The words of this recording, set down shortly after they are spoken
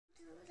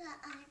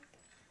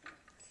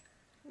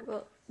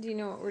Well, do you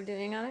know what we're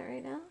doing on it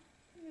right now?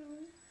 No.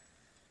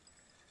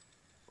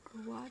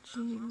 We're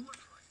watching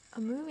a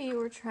movie.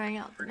 We're trying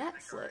out the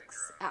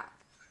Netflix app.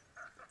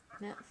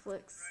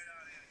 Netflix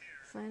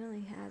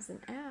finally has an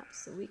app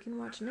so we can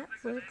watch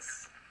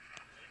Netflix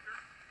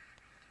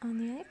on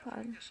the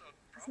iPod.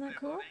 Isn't that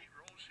cool?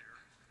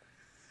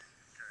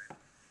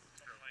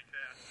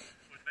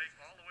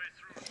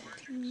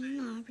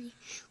 Mommy,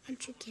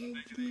 want you kid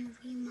movie,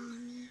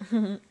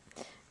 Mommy?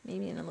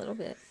 Maybe in a little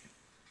bit.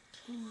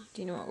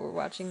 Do you know what we're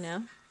watching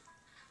now?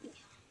 Yeah.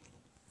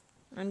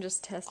 I'm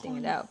just testing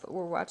it out, but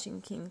we're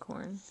watching King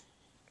Corn.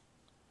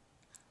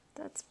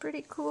 That's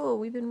pretty cool.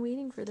 We've been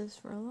waiting for this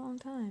for a long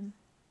time.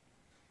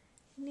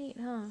 Neat,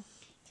 huh?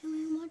 Can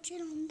we watch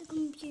it on the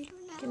computer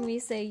now? Can we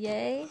say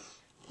yay?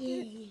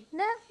 Yay.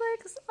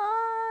 Netflix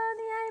on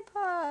the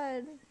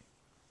iPod.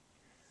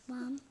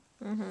 Mom?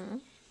 Mm-hmm.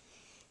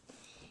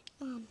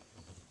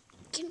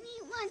 Can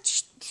we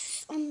watch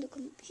this on the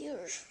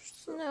computer?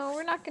 No,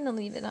 we're not going to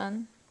leave it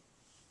on.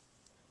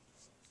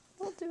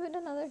 We'll do it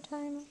another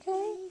time,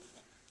 okay?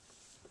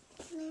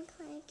 Can I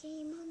play a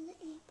game on the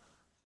iPod?